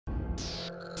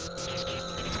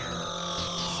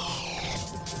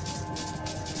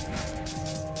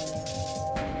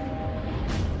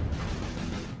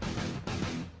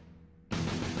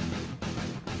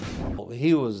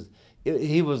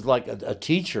he was like a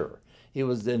teacher. He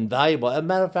was invaluable. As a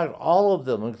matter of fact, all of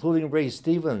them, including Ray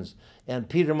Stevens and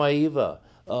Peter Maiva,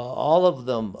 all of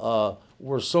them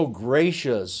were so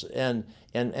gracious. And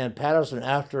Patterson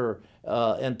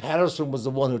and Patterson was the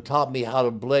one who taught me how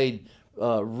to blade,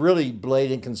 really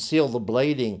blade and conceal the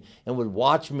blading, and would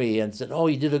watch me and said, "Oh,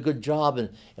 you did a good job," and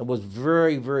was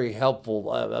very, very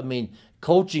helpful. I mean,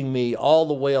 coaching me all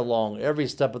the way along, every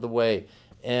step of the way,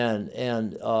 and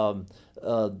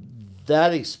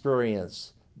that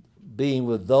experience, being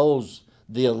with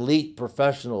the elite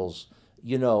professionals,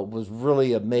 was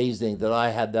really amazing that I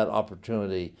had that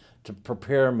opportunity to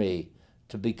prepare me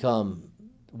to become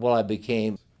what I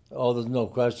became. Oh, there's no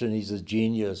question he's a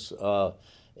genius.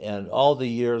 And all the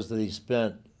years that he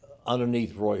spent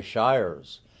underneath Roy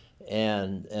Shires,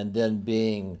 and then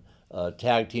being a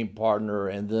tag team partner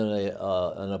and then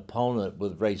an opponent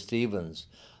with Ray Stevens,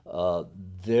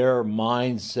 their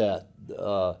mindset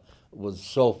was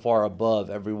so far above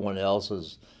everyone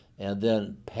else's. And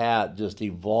then Pat just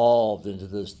evolved into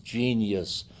this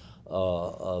genius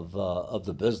of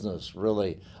the business,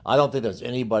 really. I don't think there's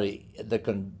anybody that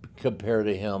can compare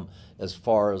to him as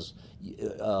far as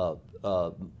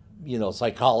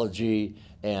psychology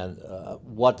and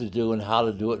what to do and how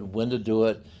to do it and when to do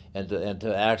it, and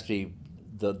to actually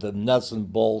the nuts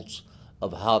and bolts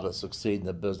of how to succeed in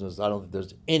the business. I don't think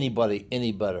there's anybody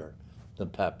any better than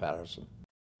Pat Patterson.